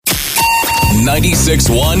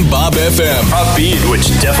96.1 Bob FM. Upbeat, which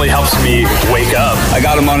definitely helps me wake up. I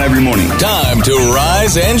got them on every morning. Time to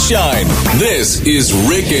rise and shine. This is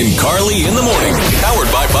Rick and Carly in the morning.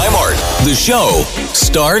 Powered by Mart. The show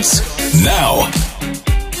starts now.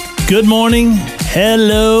 Good morning.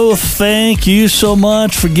 Hello. Thank you so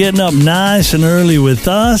much for getting up nice and early with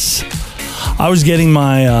us. I was getting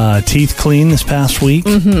my teeth cleaned this past week.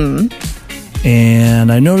 And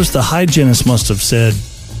I noticed the hygienist must have said,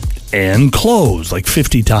 and close, like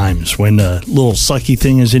 50 times when the little sucky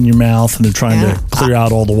thing is in your mouth and they're trying to clear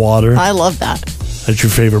out all the water. I love that. That's your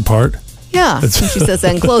favorite part? Yeah. When she says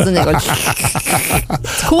and close and they go,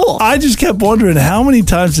 it's cool. I just kept wondering, how many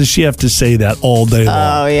times does she have to say that all day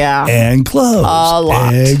long? Oh, yeah. And close. A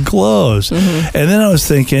lot. And close. And then I was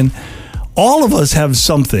thinking, all of us have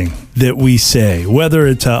something that we say, whether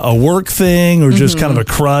it's a work thing or just kind of a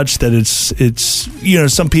crutch that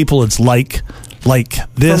it's some people it's like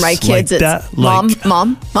this. For my kids, like it's that, mom. Yeah,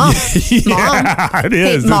 Mom. it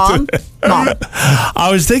is. Hey, mom. I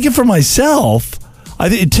was thinking for myself,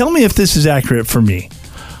 tell me if this is accurate for me.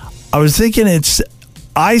 I was thinking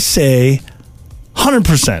I say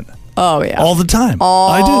 100%. Oh, yeah. All the time.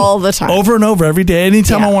 All the time. Over and over every day.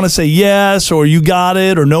 Anytime I want to say yes or you got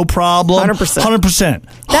it or no problem. 100%. 100%.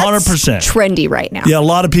 That's 100%. trendy right now. Yeah, a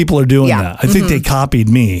lot of people are doing that. I think they copied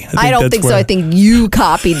me. I don't think so. I think you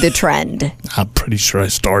copied the trend. I'm pretty sure I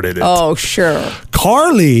started it. Oh, sure.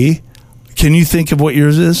 Carly, can you think of what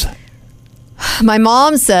yours is? My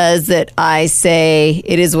mom says that I say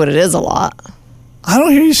it is what it is a lot. I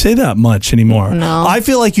don't hear you say that much anymore. No. I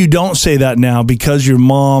feel like you don't say that now because your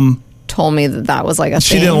mom told me that was like a thing.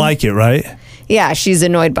 She didn't like it, right? Yeah, she's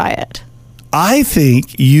annoyed by it. I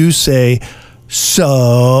think you say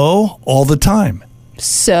so all the time.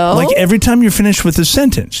 So? Like every time you're finished with a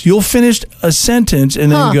sentence, you'll finish a sentence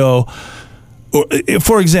and then go,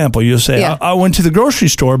 for example, you'll say, I went to the grocery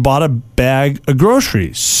store, bought a bag of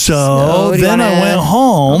groceries. So then I went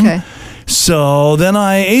home. Okay. So then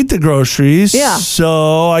I ate the groceries. Yeah.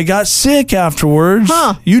 So I got sick afterwards.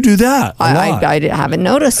 Huh. You do that a lot. I haven't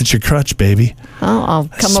noticed. It's your crutch, baby. Oh, I'll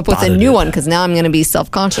come up with a new one because now I'm going to be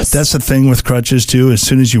self-conscious. That's the thing with crutches, too. As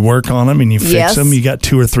soon as you work on them and you fix them, you got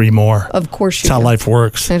 2 or 3 more. Of course you do. That's how life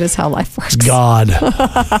works. That is how life works. God.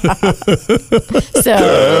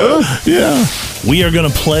 So. Yeah. We are going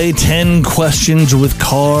to play 10 questions with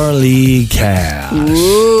Carly Cash.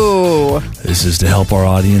 Ooh. This is to help our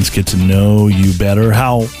audience get to know you better,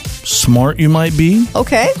 how smart you might be.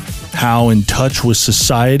 Okay. How in touch with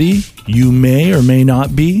society you may or may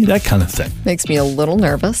not be, that kind of thing. Makes me a little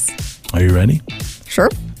nervous. Are you ready? Sure.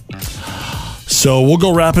 So we'll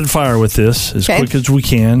go rapid fire with this as quick as we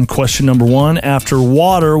can. Question number 1. After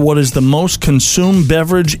water, what is the most consumed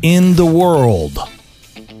beverage in the world?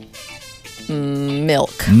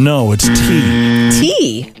 Milk. No, it's tea.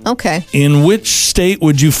 Tea. Okay. In which state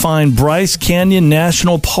would you find Bryce Canyon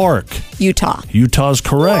National Park? Utah. Utah's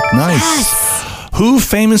correct. Nice. Yes. Who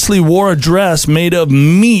famously wore a dress made of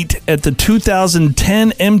meat at the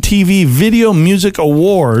 2010 MTV Video Music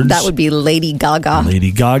Awards? That would be Lady Gaga.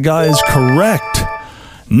 Lady Gaga is correct.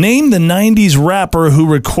 Name the 90s rapper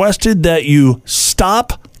who requested that you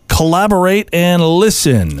stop, collaborate, and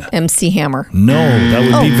listen. MC Hammer. No,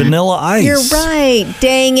 that would be Vanilla Ice. You're right.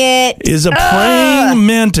 Dang it. Is a praying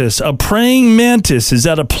mantis. A praying mantis. Is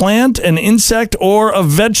that a plant, an insect, or a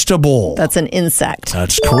vegetable? That's an insect.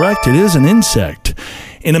 That's correct. It is an insect.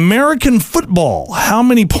 In American football, how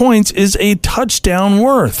many points is a touchdown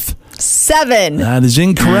worth? 7. That is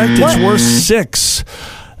incorrect. It's worth 6.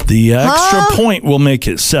 The extra point will make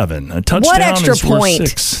it 7. A touchdown is worth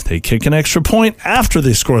 6. They kick an extra point after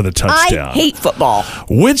they score the touchdown. I hate football.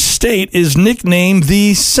 Which state is nicknamed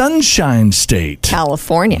the Sunshine State?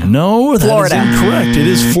 California. No, that Florida. is incorrect. It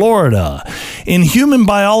is Florida. In human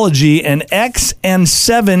biology, an X and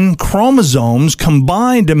 7 chromosomes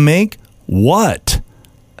combine to make what?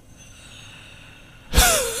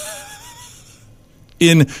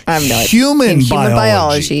 In human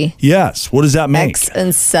biology. Yes. What does that make? X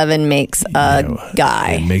and 7 makes a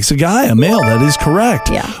guy. It makes a guy, a male. That is correct.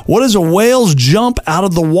 Yeah. What is a whale's jump out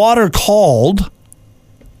of the water called?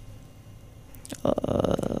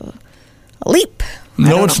 A leap.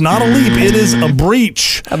 No, it's not a leap. It is a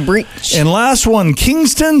breach. A breach. And last one,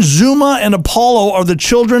 Kingston, Zuma, and Apollo are the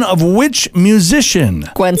children of which musician?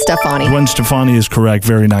 Gwen Stefani. Gwen Stefani is correct.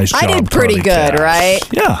 Very nice job. I did pretty Carly good, Cash. right?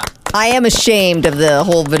 Yeah. I am ashamed of the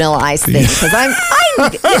whole Vanilla Ice thing because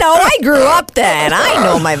I grew up then. I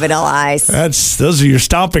know my Vanilla Ice. Those are your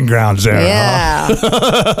stomping grounds there. Yeah.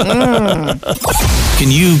 Huh? Can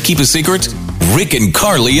you keep a secret? Rick and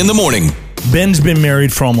Carly in the morning. Ben's been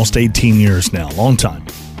married for almost 18 years now. Long time.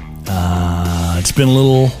 It's been a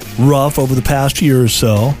little rough over the past year or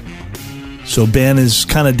so. So Ben has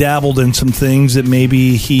kind of dabbled in some things that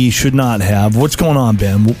maybe he should not have. What's going on,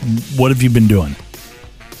 Ben? What have you been doing?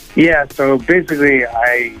 Yeah, so basically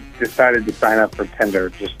I decided to sign up for Tinder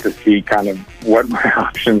just to see kind of what my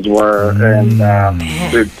options were. And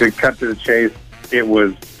to cut to the chase, it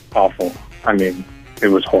was awful. I mean, it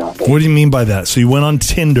was horrible. What do you mean by that? So you went on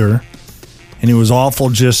Tinder and it was awful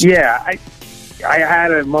just... Yeah, I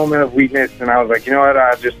had a moment of weakness and I was like, you know what,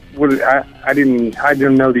 I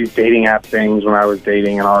didn't know these dating app things when I was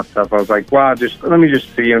dating and all that stuff. I was like, well, let me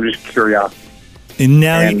just see. I'm just curious. And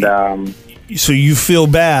now so you feel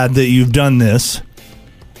bad that you've done this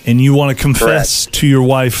and you want to confess to your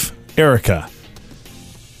wife, Erica.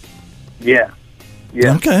 Yeah.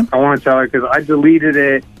 Okay. I want to tell her because I deleted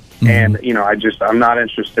it and, I'm not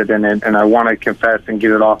interested in it and I want to confess and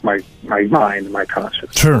get it off my mind, my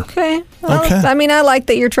conscience. Sure. Okay. Well, okay. I mean, I like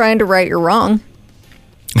that you're trying to right your wrong.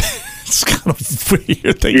 It's kind of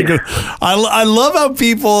weird. I love how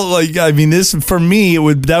people this for me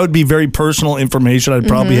that would be very personal information. I'd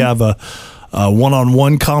probably have a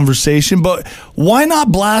one-on-one conversation, but why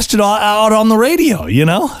not blast it all out on the radio?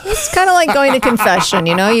 It's kind of like going to confession.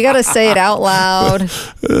 You got to say it out loud.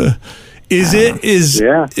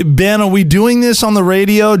 Ben? Are we doing this on the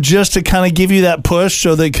radio just to kind of give you that push,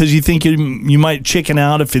 so that because you think you might chicken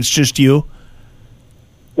out if it's just you?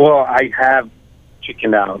 Well, I have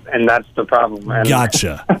chickened out, and that's the problem. And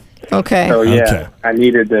gotcha. Okay. So I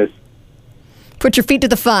needed this. Put your feet to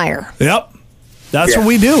the fire. Yep. That's what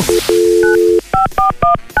we do.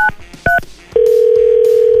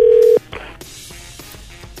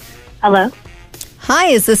 Hello? Hi,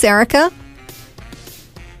 is this Erica?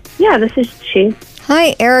 Yeah, this is she.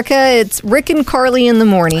 Hi, Erica. It's Rick and Carly in the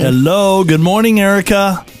morning. Hello. Good morning,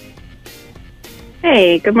 Erica.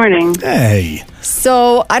 Hey, good morning. Hey.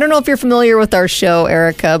 So, I don't know if you're familiar with our show,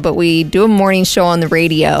 Erica, but we do a morning show on the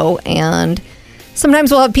radio, and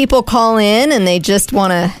sometimes we'll have people call in and they just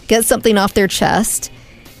want to get something off their chest.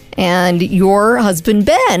 And your husband,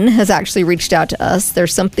 Ben, has actually reached out to us.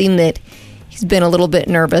 There's something that he's been a little bit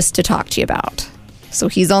nervous to talk to you about. So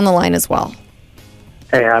he's on the line as well.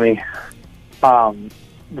 Hey, honey.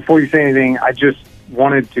 Before you say anything, I just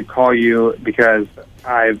wanted to call you because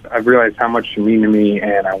I've realized how much you mean to me,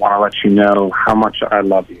 and I want to let you know how much I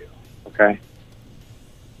love you. Okay?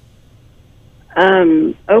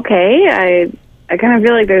 Okay. I kind of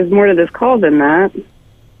feel like there's more to this call than that.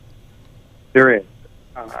 There is.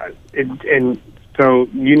 And so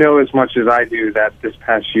you know as much as I do that this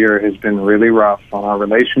past year has been really rough on our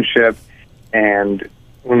relationship. And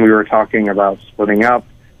when we were talking about splitting up,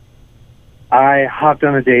 I hopped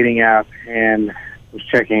on a dating app and was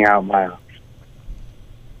checking out my options.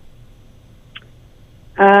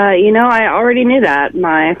 I already knew that.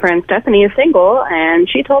 My friend Stephanie is single, and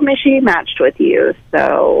she told me she matched with you.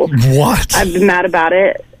 So what? I've been mad about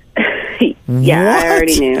it. Yeah, what? I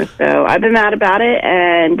already knew. So I've been mad about it,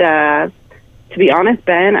 and to be honest,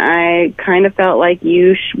 Ben, I kind of felt like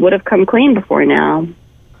you would have come clean before now.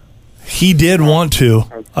 He did want to.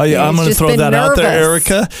 I'm going to throw that out there,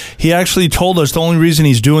 Erica. He actually told us the only reason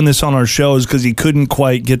he's doing this on our show is because he couldn't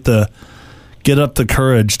quite get up the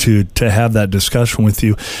courage to have that discussion with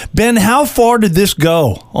you. Ben, how far did this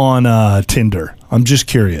go on Tinder? I'm just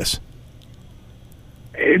curious.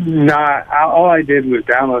 All I did was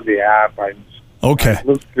download the app. I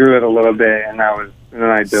looked through it a little bit, and then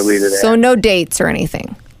I deleted it. So no dates or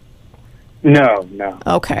anything? No.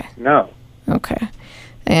 Okay. No. Okay.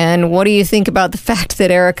 And what do you think about the fact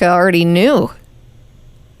that Erica already knew?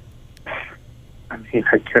 I mean,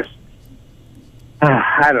 I guess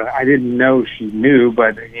I didn't know she knew,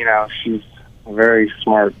 but she's a very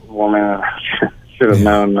smart woman. I should have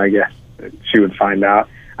known, I guess, that she would find out.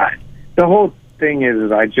 The whole thing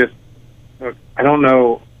is I don't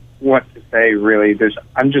know what to say really.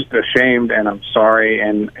 I'm just ashamed and I'm sorry.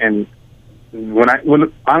 And when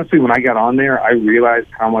I got on there, I realized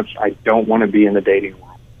how much I don't want to be in the dating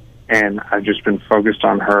world, and I've just been focused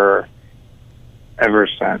on her ever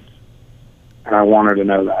since. And I want her to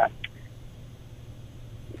know that.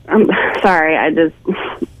 I'm sorry. I just,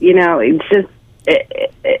 it's just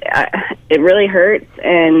it really hurts,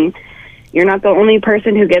 and you're not the only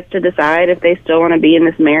person who gets to decide if they still want to be in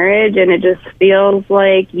this marriage, and it just feels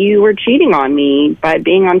like you were cheating on me by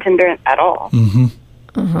being on Tinder at all.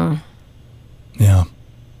 Mm-hmm. Uh-huh. Yeah.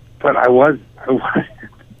 But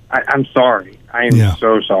I'm sorry. I am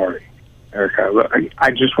so sorry, Erica.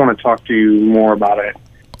 I just want to talk to you more about it.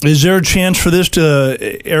 Is there a chance for this to,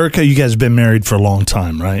 Erica, you guys have been married for a long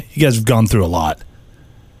time, right? You guys have gone through a lot.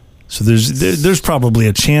 So there's probably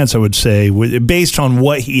a chance, I would say, based on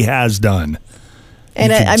what he has done,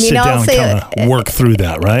 And you could sit down and kind of work through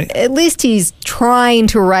that, right? At least he's trying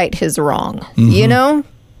to right his wrong. You know?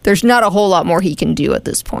 There's not a whole lot more he can do at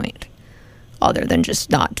this point, other than just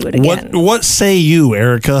not do it again. What say you,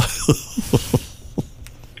 Erica?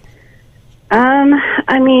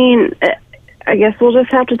 I mean, I guess we'll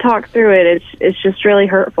just have to talk through it. It's just really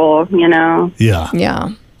hurtful, you know? Yeah. Yeah.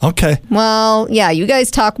 Okay. Well, yeah, you guys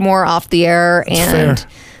talk more off the air, and fair.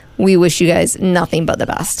 We wish you guys nothing but the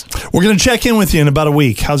best. We're going to check in with you in about a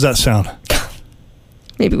week. How's that sound?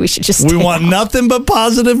 Maybe we should just We want nothing but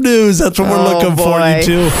positive news. That's what we're looking for, you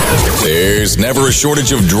two. There's never a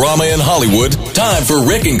shortage of drama in Hollywood. Time for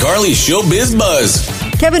Rick and Carly's Showbiz Buzz.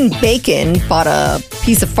 Kevin Bacon bought a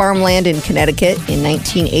piece of farmland in Connecticut in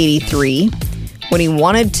 1983. When he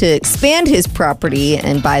wanted to expand his property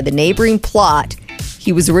and buy the neighboring plot,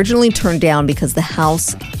 he was originally turned down because the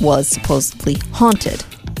house was supposedly haunted.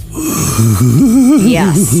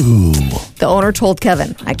 Yes. The owner told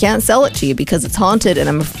Kevin, I can't sell it to you because it's haunted and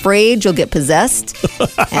I'm afraid you'll get possessed.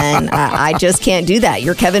 And I just can't do that.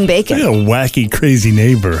 You're Kevin Bacon. You're a wacky, crazy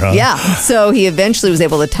neighbor, huh? Yeah. So he eventually was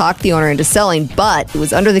able to talk the owner into selling, but it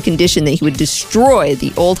was under the condition that he would destroy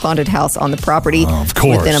the old haunted house on the property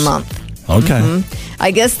within a month. Okay.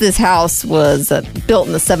 I guess this house was built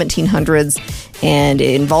in the 1700s, and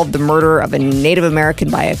it involved the murder of a Native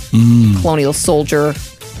American by a colonial soldier.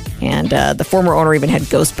 And the former owner even had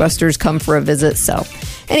Ghostbusters come for a visit. So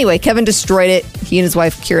anyway, Kevin destroyed it. He and his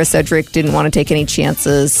wife, Kira Cedric, didn't want to take any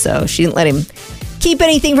chances. So she didn't let him keep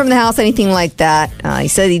anything from the house, anything like that. He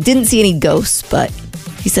said he didn't see any ghosts, but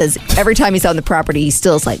he says every time he's on the property, he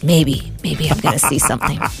still is like, maybe I'm going to see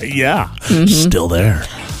something. Yeah. Still there.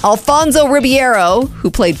 Alfonso Ribeiro, who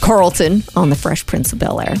played Carlton on The Fresh Prince of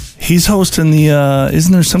Bel-Air. He's hosting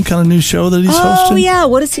isn't there some kind of new show that he's hosting? Oh, yeah.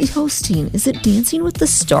 What is he hosting? Is it Dancing with the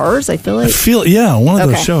Stars? I feel like. One of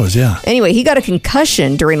those shows, yeah. Anyway, he got a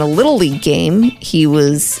concussion during a Little League game. He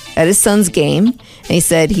was at his son's game, and he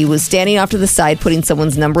said he was standing off to the side, putting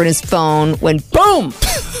someone's number in his phone, when boom!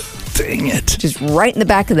 Dang it. Just right in the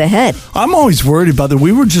back of the head. I'm always worried about that.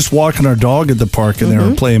 We were just walking our dog at the park, and they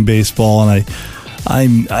were playing baseball, and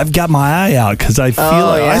I've got my eye out because I feel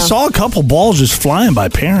I saw a couple balls just flying by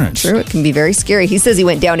parents. True, it can be very scary. He says he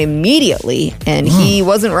went down immediately, and he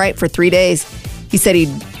wasn't right for 3 days. He said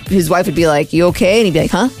his wife would be like, "You okay?" And he'd be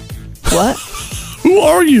like, "Huh? What? Who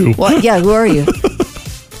are you? What? Yeah, who are you?"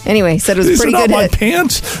 Anyway, he said it was pretty good. This is not my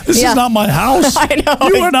pants. This is not my house. I know.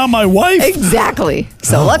 You are not my wife. Exactly.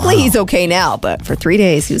 So luckily he's okay now, but for 3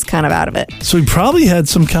 days he was kind of out of it. So he probably had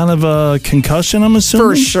some kind of a concussion, I'm assuming?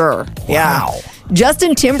 For sure. Yeah. Wow.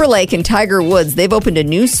 Justin Timberlake and Tiger Woods, they've opened a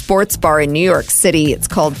new sports bar in New York City. It's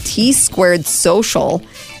called T-Squared Social,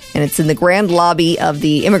 and it's in the grand lobby of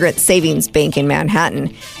the Immigrant Savings Bank in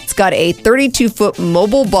Manhattan. It's got a 32-foot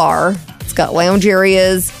mobile bar. It's got lounge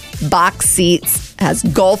areas, box seats, has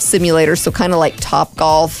golf simulators, so kind of like Top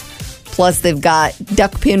Golf. Plus, they've got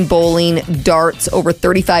duck pin bowling, darts, over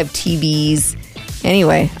 35 TVs.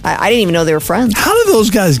 Anyway, I didn't even know they were friends. How do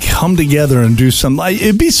those guys come together and do something?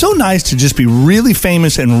 It'd be so nice to just be really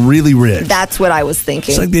famous and really rich. That's what I was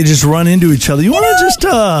thinking. It's like they just run into each other. You want to just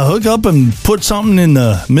hook up and put something in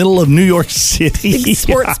the middle of New York City? Big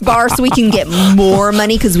sports bar so we can get more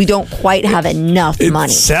money because we don't quite have enough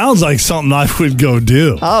money. It sounds like something I would go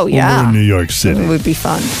do. Oh, yeah. Over in New York City. It would be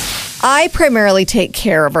fun. I primarily take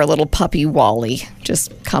care of our little puppy, Wally.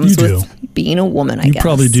 Just comes with being a woman, I guess. You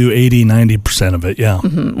probably do 80-90% of it, yeah.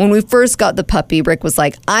 When we first got the puppy, Rick was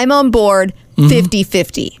like, I'm on board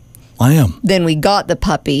 50-50. I am. Then we got the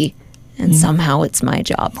puppy, and somehow it's my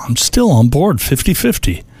job. I'm still on board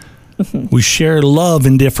 50-50. We share love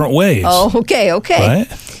in different ways. Oh, okay. Right?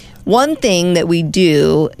 One thing that we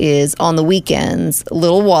do is on the weekends,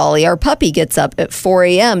 little Wally, our puppy, gets up at 4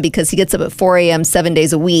 a.m. because he gets up at 4 a.m. 7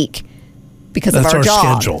 days a week. Because of our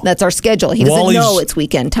dog. Schedule. That's our schedule. He doesn't know it's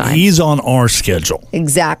weekend time. He's on our schedule.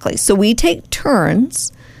 Exactly. So we take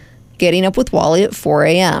turns getting up with Wally at 4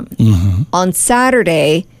 a.m. On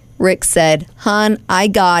Saturday, Rick said, "Hon, I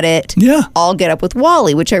got it. Yeah. I'll get up with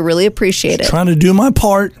Wally," which I really appreciated. Trying to do my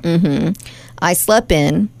part. I slept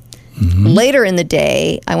in. Later in the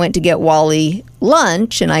day, I went to get Wally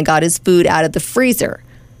lunch, and I got his food out of the freezer.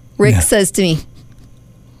 Rick says to me,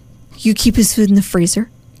 "You keep his food in the freezer?"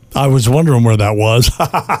 I was wondering where that was.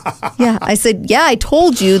 Yeah, I said, I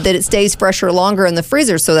told you that it stays fresher longer in the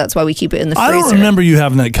freezer, so that's why we keep it in the freezer. I don't remember you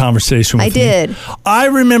having that conversation with me. I did. I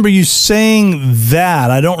remember you saying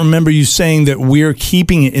that. I don't remember you saying that we're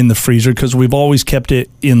keeping it in the freezer because we've always kept it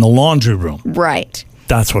in the laundry room. Right.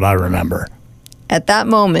 That's what I remember. At that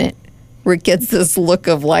moment, Rick gets this look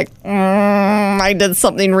of like, I did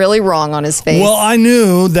something really wrong on his face. Well, I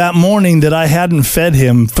knew that morning that I hadn't fed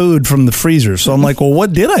him food from the freezer. So I'm like, well,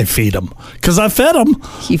 what did I feed him? Because I fed him.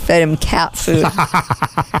 He fed him cat food.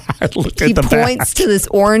 I looked He at the points bag. to this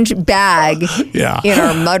orange bag Yeah. in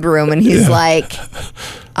our mudroom, and he's like,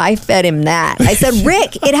 I fed him that. I said,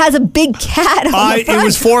 Rick, it has a big cat on the front. It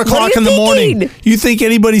was 4 What are o'clock you in the morning. thinking? You think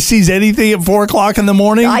anybody sees anything at 4 o'clock in the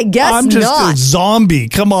morning? I guess I'm just not. a zombie.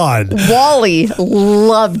 Come on. Wally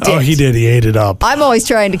loved it. Oh, he did. He ate it up. I'm always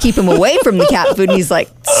trying to keep him away from the cat food, and he's like,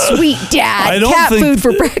 sweet dad, cat food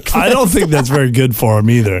for breakfast. I don't think that's very good for him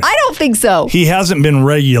either. I don't think so. He hasn't been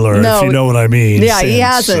regular, No. if you know what I mean. Yeah, he since,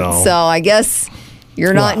 hasn't. So I guess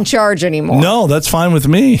you're not in charge anymore. No, that's fine with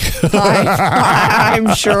me.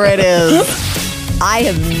 I'm sure it is. I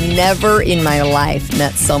have never in my life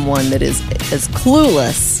met someone that is as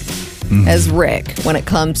clueless as Rick when it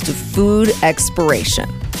comes to food expiration.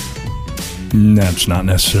 That's not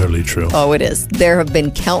necessarily true. Oh, it is. There have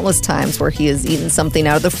been countless times where he has eaten something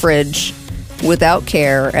out of the fridge without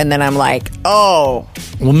care, and then I'm like, oh,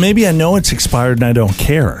 Well, maybe I know it's expired and I don't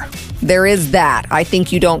care. there is that. I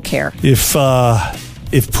think you don't care. If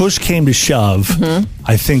push came to shove,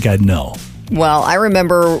 I think I'd know. Well, I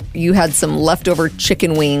remember you had some leftover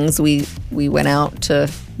chicken wings. We went out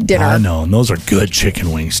to dinner. I know, and those are good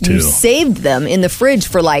chicken wings too. You saved them in the fridge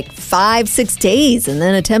for like 5-6 days and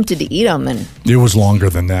then attempted to eat them. And It was longer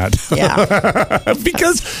than that. yeah,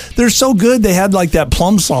 Because they're so good. They had like that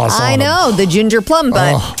plum sauce on I them. know, the ginger plum,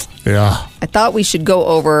 but Yeah. I thought we should go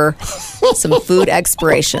over some food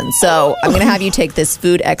expiration. So I'm going to have you take this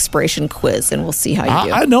food expiration quiz and we'll see how you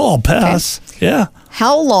do. I know I'll pass. Okay. Yeah.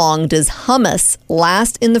 How long does hummus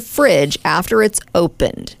last in the fridge after it's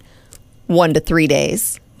opened? 1 to 3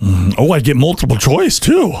 days. Oh, I get multiple choice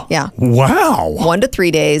too. Yeah. Wow. 1 to 3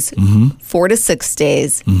 days, 4 to 6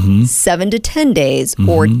 days, 7 to 10 days,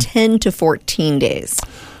 or 10 to 14 days.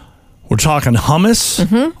 We're talking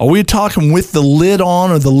hummus? Are we talking with the lid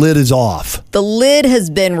on or the lid is off? The lid has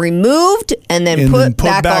been removed and then put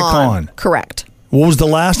back on. Correct. What was the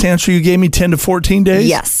last answer you gave me? 10 to 14 days?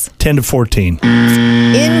 Yes. 10 to 14.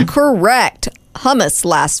 Incorrect. Hummus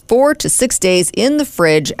lasts 4 to 6 days in the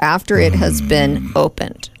fridge after it has been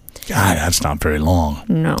opened. God, that's not very long.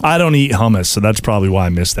 No. I don't eat hummus, so that's probably why I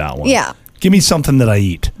missed that one. Yeah. Give me something that I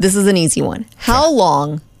eat. This is an easy one. How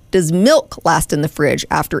long does milk last in the fridge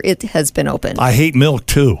after it has been opened? I hate milk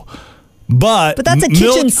too. But that's a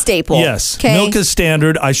kitchen staple. Yes. Okay. Milk is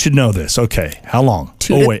standard. I should know this. Okay. How long?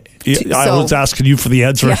 2 oh, to- wait. two- I so- was asking you for the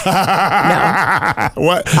answer. No.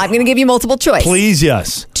 What? I'm going to give you multiple choice. Please,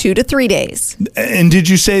 yes. 2 to 3 days. And did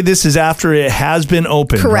you say this is after it has been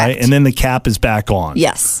opened, Correct. right? And then the cap is back on?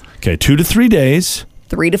 Yes. Okay. 2 to 3 days.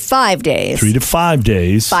 3 to 5 days. 3 to 5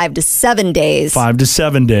 days. 5 to 7 days. 5 to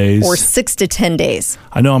 7 days. Or 6 to 10 days.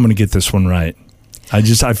 I know I'm going to get this one right. I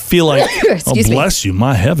feel like, oh, Excuse me. bless you,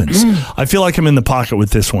 my heavens. I feel like I'm in the pocket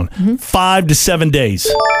with this one. 5 to 7 days.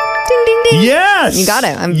 Ding, ding, ding. Yes. You got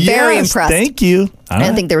it. I'm very Yes, impressed. Thank you. I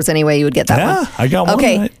didn't think there was any way you would get that one. I got one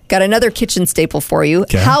Okay, right. got another kitchen staple for you.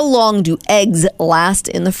 Okay. How long do eggs last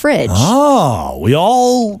in the fridge? Oh, we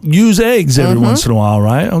all use eggs every once in a while,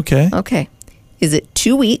 right? Okay. Okay. Is it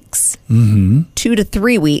 2 weeks, 2 to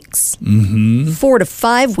 3 weeks, 4 to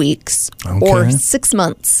 5 weeks, or Okay. 6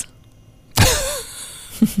 months?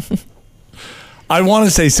 I want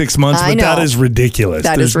to say 6 months, I but that know. is ridiculous.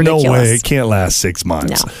 That There's is no way ridiculous. it can't last 6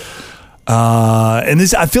 months. No. And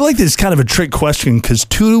this, I feel like this is kind of a trick question because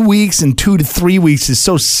 2 weeks and 2 to 3 weeks is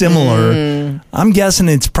so similar. I'm guessing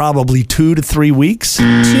it's probably 2 to 3 weeks. 2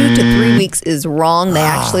 to 3 weeks is wrong. They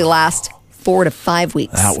actually last 4 to 5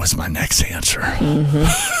 weeks. That was my next answer.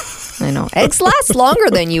 I know. Eggs last longer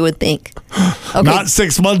than you would think. Okay. Not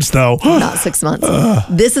 6 months, though. Not 6 months.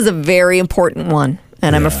 This is a very important one,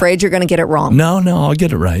 and I'm afraid you're going to get it wrong. No, I'll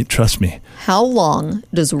get it right. Trust me. How long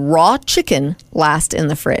does raw chicken last in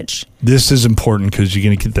the fridge? This is important because you're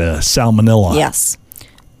going to get the salmonella. Yes.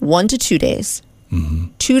 1 to 2 days,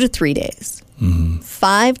 2 to 3 days,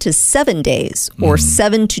 5 to 7 days, or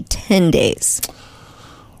 7 to 10 days.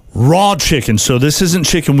 Raw chicken. So this isn't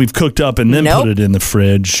chicken we've cooked up and then Nope. put it in the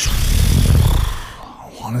fridge.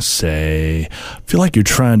 I want to say, I feel like you're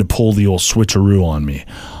trying to pull the old switcheroo on me.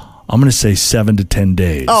 I'm going to say 7 to 10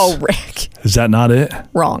 days. Oh, Rick. Is that not it?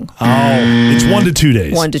 Wrong. Oh, it's 1 to 2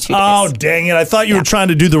 days. 1 to 2 days. Oh, dang it. I thought you were trying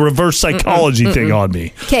to do the reverse psychology thing on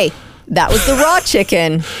me. Okay. That was the raw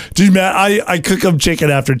chicken. Dude, man, I cook up chicken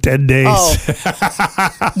after 10 days.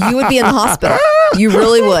 Oh. You would be in the hospital. You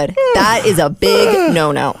really would. That is a big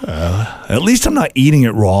no-no. At least I'm not eating it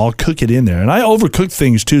raw. I'll cook it in there. And I overcook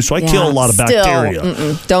things too, so I kill a lot of Still,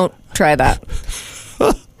 bacteria. don't try that.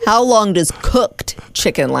 How long does cooked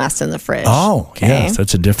chicken last in the fridge? Oh, yes,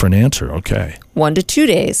 that's a different answer. Okay. 1 to 2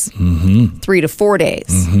 days, 3 to 4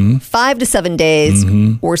 days, 5 to 7 days,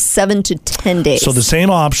 or 7 to 10 days. So the same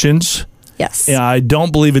options. Yes. Yeah, I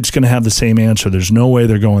don't believe it's going to have the same answer. There's no way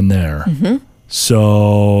they're going there.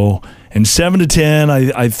 So, and 7 to 10,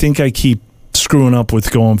 I think I keep screwing up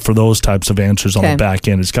with going for those types of answers on the back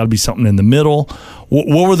end. It's got to be something in the middle.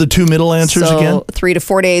 What were the two middle answers again? 3 to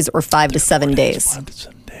 4 days or 5 to 7 days. 5 to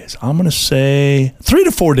 7 days. I'm going to say 3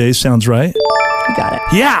 to 4 days sounds right. You got it.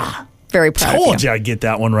 Yeah. Very proud Told of you. I'd get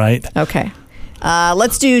that one right. Okay.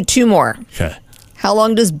 Let's do 2 more. Okay. How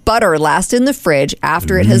long does butter last in the fridge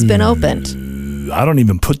after it has been opened? I don't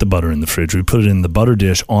even put the butter in the fridge. We put it in the butter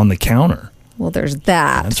dish on the counter. Well, there's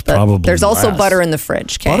that. That's but probably there's also last. butter in the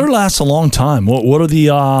fridge. Okay? Butter lasts a long time. What are the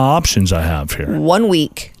options I have here? 1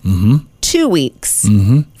 week, 2 weeks,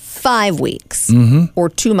 5 weeks, or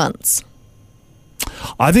 2 months.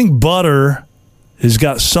 I think butter has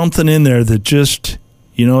got something in there that just,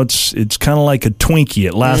 it's kind of like a Twinkie.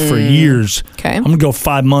 It lasts for years. Okay. I'm going to go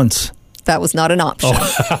 5 months. That was not an option.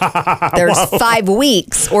 There's 5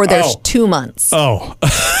 weeks or there's 2 months. Oh.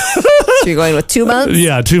 So you're going with 2 months?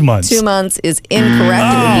 Yeah, 2 months. 2 months is incorrect.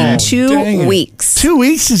 It would be 2 weeks. 2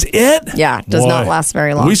 weeks is it? Yeah, it does not last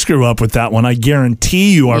very long. We screw up with that one. I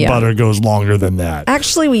guarantee you our butter goes longer than that.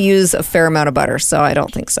 Actually, we use a fair amount of butter, so I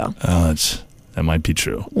don't think so. That might be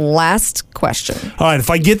true. Last question. All right,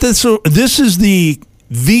 if I get this, this is the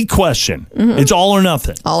question. It's all or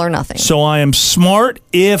nothing. All or nothing. So I am smart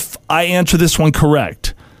if I answer this one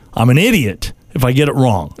correct. I'm an idiot if I get it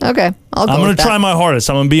wrong. Okay, I'm going to try my hardest.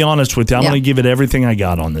 I'm going to be honest with you. I'm Yeah. going to give it everything I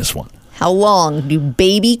got on this one. How long do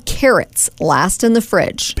baby carrots last in the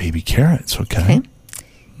fridge? Baby carrots, okay.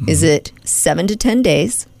 Is it 7 to 10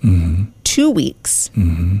 days, 2 weeks,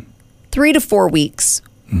 3 to 4 weeks,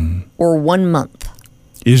 or 1 month?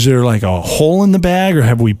 Is there like a hole in the bag, or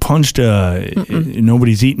have we punched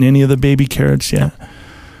nobody's eaten any of the baby carrots yet?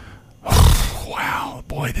 Wow,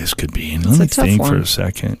 boy, this could be. Let me think for a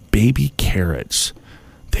second. Baby carrots,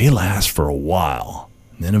 they last for a while.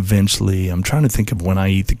 And then eventually, I'm trying to think of when I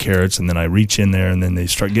eat the carrots, and then I reach in there, and then they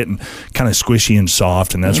start getting kind of squishy and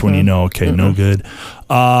soft, and that's when you know, okay, no good.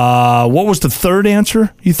 What was the third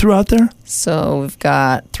answer you threw out there? So we've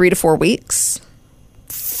got 3 to 4 weeks.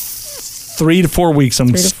 3 to 4 weeks.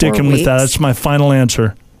 I'm sticking with that. That's my final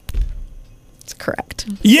answer. It's correct.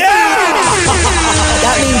 Yeah!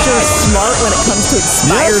 That means you're smart when it comes to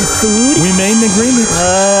expired food. We made an agreement.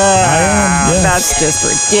 I am, yes. That's just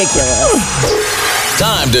ridiculous.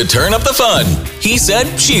 Time to turn up the fun. He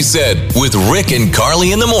said, she said, with Rick and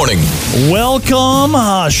Carly in the morning. Welcome,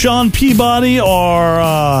 Sean Peabody,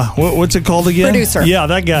 our, what's it called again? Producer. Yeah,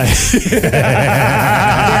 that guy.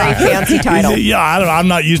 Very fancy title. Yeah, I'm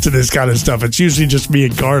not used to this kind of stuff. It's usually just me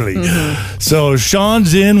and Carly. So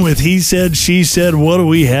Sean's in with He Said, She Said. What do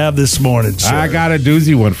we have this morning, sir? I got a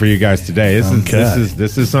doozy one for you guys today.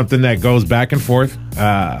 This is something that goes back and forth.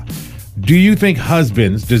 Do you think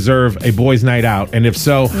husbands deserve a boys' night out? And if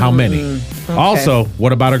so, how many? Okay. Also,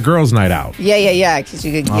 what about a girls' night out? Yeah. Because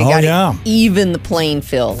you got to even the playing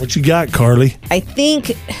field. What you got, Carly? I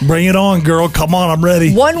think... Bring it on, girl. Come on, I'm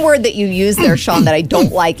ready. One word that you use there, Sean, that I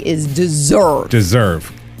don't like is deserve.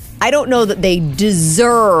 Deserve. I don't know that they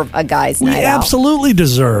deserve a guy's night out. We absolutely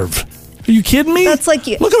deserve. Are you kidding me? That's like...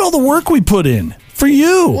 Look at all the work we put in. For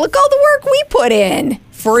you. Look all the work we put in.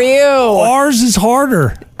 For you. Ours is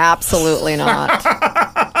harder. Absolutely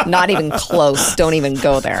not. Not even close. Don't even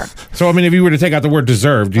go there. So, I mean, if you were to take out the word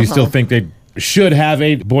deserve, do you still think they should have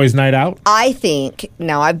a boys' night out? I think,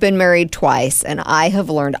 now I've been married twice, and I have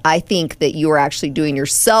learned, I think that you are actually doing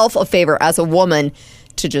yourself a favor as a woman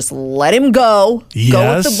to just let him go. Yes.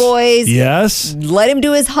 Go with the boys. Yes. Let him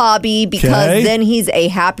do his hobby, because then he's a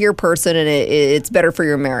happier person, and it's better for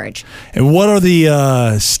your marriage. And what are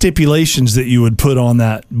the stipulations that you would put on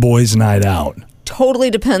that boys' night out? Totally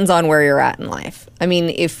depends on where you're at in life. I mean,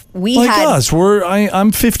 if we like had us,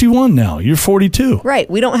 I'm 51 now. You're 42. Right.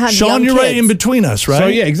 We don't have Sean, young you're kids. right in between us, right? So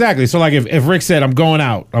yeah, exactly. So like if Rick said I'm going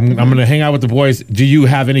out, I'm going to hang out with the boys. Do you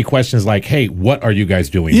have any questions like, hey, what are you guys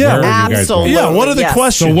doing? Yeah, where are you guys going? Yeah. What are the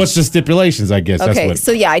questions? So what's the stipulations? I guess. Okay. That's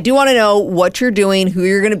So yeah, I do want to know what you're doing, who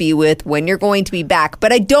you're going to be with, when you're going to be back.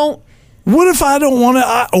 But I don't. What if I don't want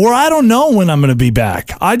to, or I don't know when I'm going to be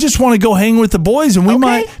back? I just want to go hang with the boys, and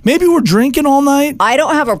maybe we're drinking all night. I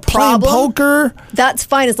don't have a problem. Playing poker. That's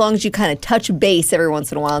fine as long as you kind of touch base every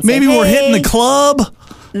once in a while. And maybe say, we're hitting the club.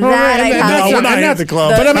 we're not at the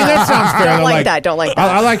club. But I mean, that sounds fair. Don't like that. Don't like that.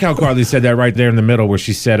 I like how Carly said that right there in the middle, where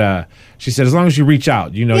she said, as long as you reach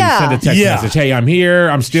out, you send a text message. Hey, I'm here.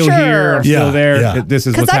 I'm still here. I'm still there. Yeah. This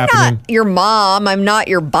is what's happening. I'm not your mom. I'm not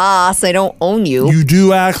your boss. I don't own you. You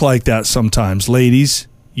do act like that sometimes, ladies.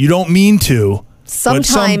 You don't mean to.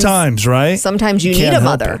 Sometimes, right? Sometimes you need a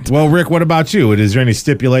mother. Well, Rick, what about you? Is there any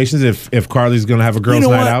stipulations if Carly's going to have a girls'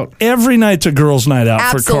 night out? Every night's a girls' night out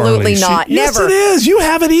for Carly. Absolutely not. Yes, Never. it is. You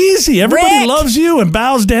have it easy. Everybody loves you and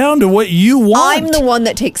bows down to what you want. I'm the one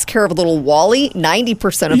that takes care of little Wally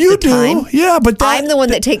 90% of the time. You do. Yeah, but I'm the one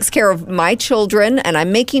that takes care of my children, and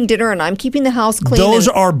I'm making dinner, and I'm keeping the house clean. Those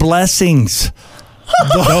are blessings.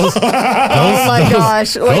 Oh my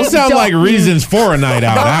gosh. Those sound like reasons for a night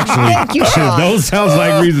out, actually. Thank you, Sean. Those sounds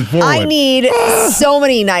like reasons for I need so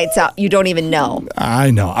many nights out. You don't even know.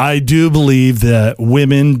 I know. I do believe that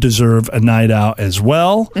women deserve a night out as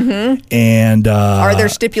well. Mm-hmm. And are there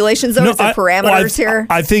stipulations, though? Is there parameters here?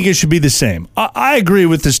 I think it should be the same. I agree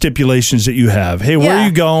with the stipulations that you have. Hey, where are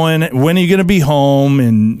you going? When are you going to be home?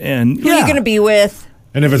 And who are you going to be with?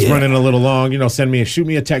 And if it's running a little long, shoot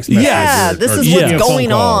me a text message. Yeah, this is what's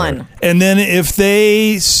going on. And then if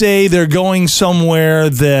they say they're going somewhere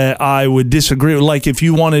that I would disagree with, like if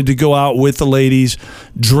you wanted to go out with the ladies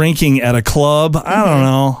drinking at a club, I don't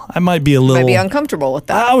know. I might be uncomfortable with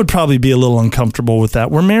that. I would probably be a little uncomfortable with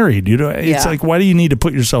that. We're married. It's like, why do you need to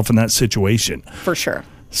put yourself in that situation? For sure.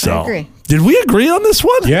 So, I agree. Did we agree on this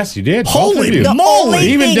one? Yes, you did. Holy moly.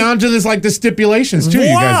 Even down to the stipulations, too, you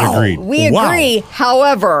guys agreed. We agree.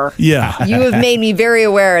 However, you have made me very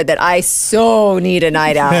aware that I so need a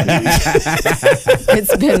night out.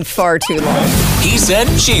 It's been far too long. He said,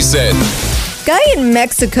 she said. Guy in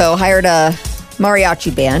Mexico hired a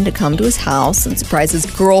mariachi band to come to his house and surprise his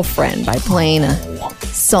girlfriend by playing a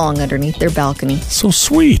song underneath their balcony. So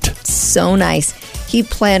sweet. So nice. He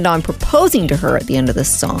planned on proposing to her at the end of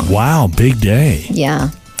this song. Wow, big day.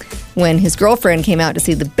 Yeah. When his girlfriend came out to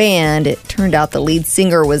see the band, it turned out the lead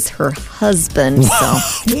singer was her husband. So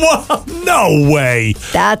no way.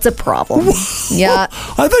 That's a problem. Yeah.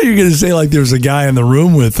 I thought you were going to say like there was a guy in the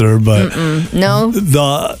room with her, but no.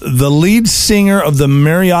 The lead singer of the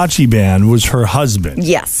mariachi band was her husband.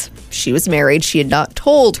 Yes. She was married. She had not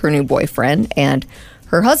told her new boyfriend, and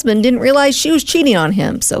her husband didn't realize she was cheating on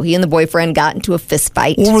him, so he and the boyfriend got into a fist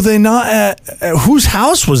fight. Well, were they not at whose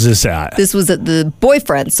house was this at? This was at the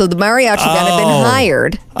boyfriend. So the mariachi band had been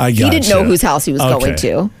hired. He didn't know whose house he was going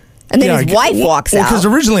to. And then his wife walks out. Because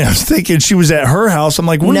originally I was thinking she was at her house. I'm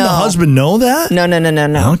like, wouldn't the husband know that?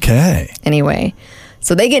 No. Okay. Anyway,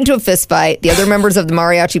 so they get into a fist fight. The other members of the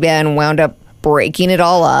mariachi band wound up breaking it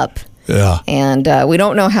all up. Yeah. And we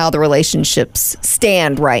don't know how the relationships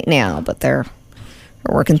stand right now, but they're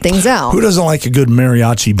working things out. Who doesn't like a good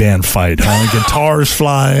mariachi band fight? Guitars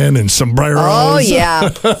flying and sombreros. Oh, yeah.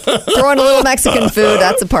 Throwing a little Mexican food,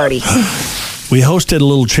 that's a party. We hosted a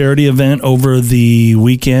little charity event over the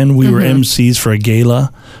weekend. We were MCs for a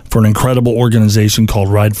gala for an incredible organization called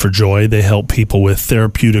Ride for Joy. They help people with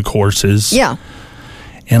therapeutic horses. Yeah.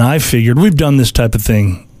 And I figured, we've done this type of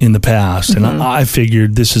thing in the past, and I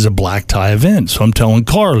figured this is a black tie event. So I'm telling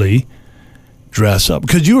Carly, dress up.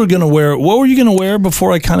 Because you were going to wear, what were you going to wear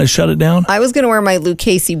before I kind of shut it down? I was going to wear my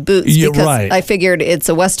Lucchese boots because I figured it's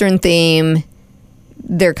a Western theme.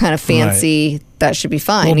 They're kind of fancy. Right. That should be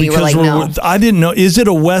fine. Well, you were like, no. I didn't know. Is it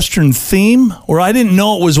a Western theme? Or I didn't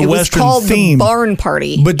know it was a Western theme. It was called the Barn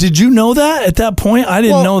Party. But did you know that at that point? I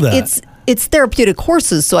didn't know that. It's therapeutic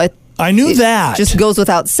horses, so I knew that. Just goes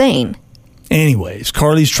without saying. Anyways,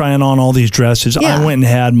 Carly's trying on all these dresses. Yeah. I went and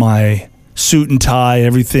had my suit and tie,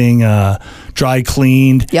 everything dry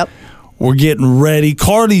cleaned. Yep. We're getting ready.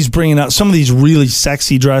 Carly's bringing out some of these really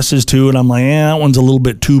sexy dresses too, and I'm like, that one's a little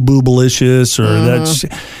bit too boobalicious, or that's.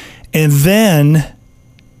 And then,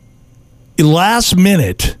 last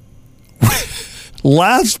minute,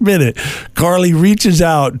 Carly reaches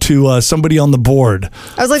out to somebody on the board.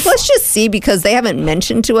 I was like, let's just see, because they haven't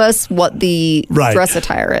mentioned to us what the dress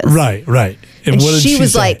attire is. Right. And what did she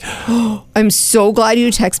was say? like, I'm so glad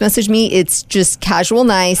you text messaged me. It's just casual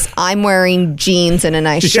nice. I'm wearing jeans and a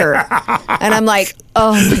nice shirt. And I'm like,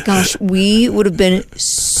 oh my gosh, we would have been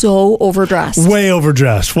so overdressed. Way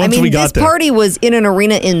overdressed. Once we got there. This party was in an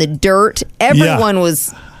arena in the dirt. Everyone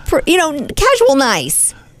was, casual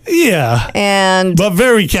nice. Yeah. But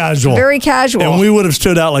very casual. Very casual. And we would have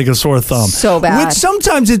stood out like a sore thumb. So bad. Which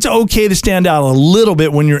sometimes it's okay to stand out a little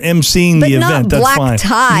bit when you're emceeing the event. That's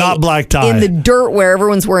fine. Not black tie. In the dirt where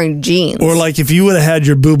everyone's wearing jeans. Or like if you would have had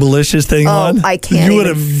your boobalicious thing on. I can't. You would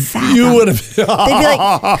have. They'd be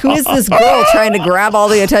like, who is this girl trying to grab all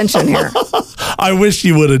the attention here? I wish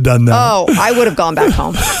you would have done that. Oh, I would have gone back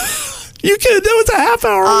home. You could. That was a half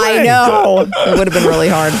hour away. I know. It would have been really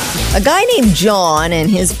hard. A guy named John and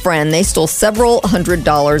his friend, they stole several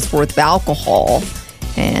 $100s worth of alcohol,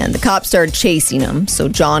 and the cops started chasing him. So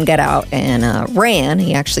John got out and ran.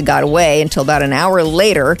 He actually got away until about an hour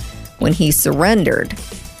later when he surrendered.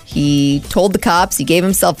 He told the cops he gave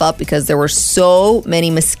himself up because there were so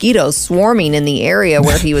many mosquitoes swarming in the area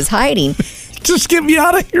where he was hiding. Just get me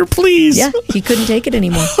out of here, please. Yeah, he couldn't take it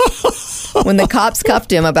anymore. When the cops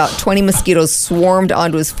cuffed him, about 20 mosquitoes swarmed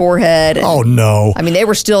onto his forehead. And, oh, no. I mean, they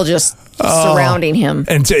were still just surrounding him.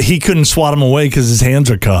 And he couldn't swat them away because his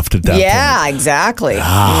hands are cuffed at that point. Yeah, exactly.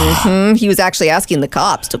 He was actually asking the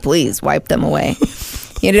cops to please wipe them away.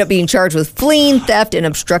 He ended up being charged with fleeing, theft, and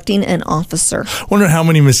obstructing an officer. Wonder how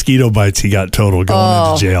many mosquito bites he got total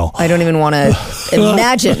going into jail. I don't even want to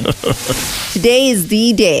imagine. Today is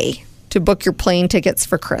the day to book your plane tickets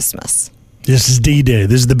for Christmas. This is D-Day.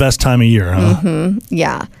 This is the best time of year, huh?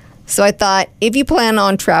 Yeah. So I thought if you plan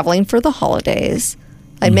on traveling for the holidays,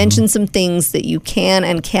 I'd mention some things that you can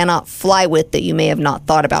and cannot fly with that you may have not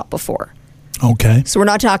thought about before. Okay. So we're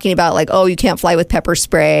not talking about like, oh, you can't fly with pepper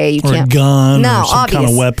spray. You or can't. a gun No, or some obvious. kind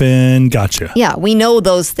of weapon. Gotcha. Yeah, we know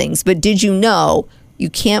those things. But did you know you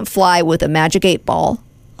can't fly with a Magic 8 Ball?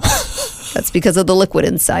 That's because of the liquid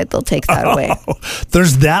inside. They'll take that away.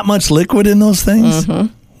 There's that much liquid in those things?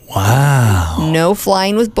 Wow. No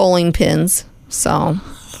flying with bowling pins. So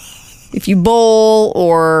if you bowl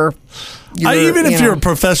or... Even if you're a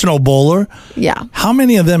professional bowler, yeah. How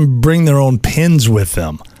many of them bring their own pins with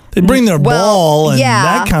them? They bring their ball and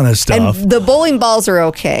that kind of stuff. And the bowling balls are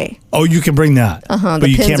okay. Oh, you can bring that. But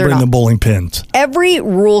you can't bring the bowling pins. Every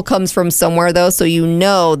rule comes from somewhere, though, so you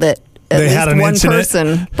know that at least one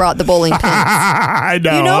person brought the bowling pins. I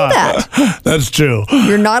know. You know that. That's true.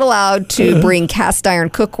 You're not allowed to bring cast iron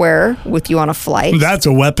cookware with you on a flight. That's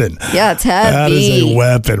a weapon. Yeah, it's heavy. That is a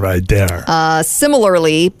weapon right there.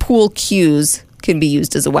 Similarly, pool cues can be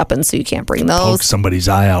used as a weapon, so you can't bring those. Poke somebody's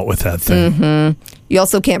eye out with that thing. You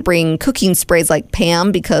also can't bring cooking sprays like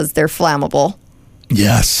Pam because they're flammable.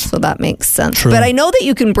 Yes. So that makes sense. True. But I know that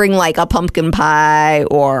you can bring like a pumpkin pie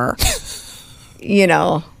or,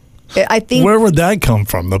 I think. Where would that come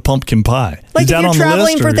from, the pumpkin pie? Like Is if that you're on the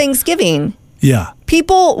traveling list, for or- Thanksgiving. Yeah.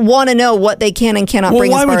 People want to know what they can and cannot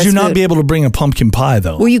bring as why far would you as not food. be able to bring a pumpkin pie,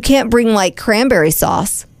 though? Well, you can't bring like cranberry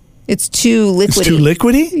sauce. It's too liquidy. It's too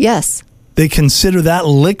liquidy? Yes. They consider that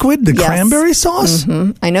liquid, the Yes. cranberry sauce?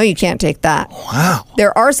 I know you can't take that. Wow.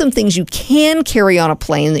 There are some things you can carry on a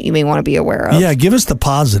plane that you may want to be aware of. Yeah, give us the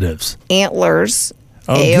positives. Antlers.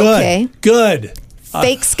 Oh, A-okay. Good.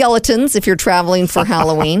 Fake skeletons if you're traveling for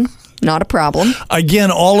Halloween. Not a problem. Again,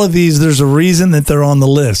 all of these, there's a reason that they're on the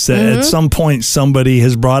list. At some point, somebody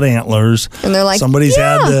has brought antlers. And they're like, somebody's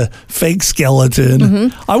had the fake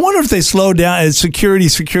skeleton. I wonder if they slow down. As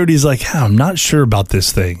security's like, I'm not sure about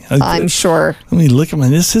this thing. I'm sure. Let me look at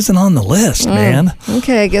this isn't on the list, man.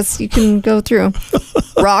 Okay, I guess you can go through.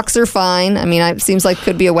 Rocks are fine. I mean, it seems like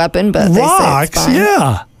could be a weapon, but Rocks, they say it's fine.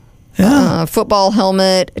 yeah. Yeah. Football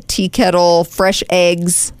helmet, a tea kettle, fresh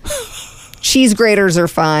eggs. Cheese graters are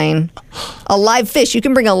fine. A live fish. You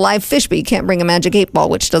can bring a live fish, but you can't bring a Magic 8 Ball,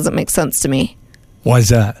 which doesn't make sense to me. Why is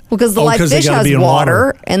that? Well, because the live 'cause they fish gotta has be in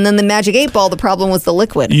water, and then the Magic 8 Ball, the problem was the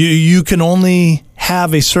liquid. You can only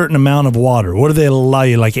have a certain amount of water. What do they allow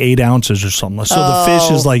you? Like 8 ounces or something. So the fish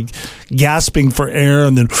is like gasping for air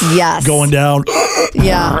and then going down.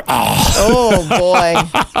 Yeah. Oh, boy.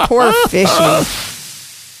 Poor fishy.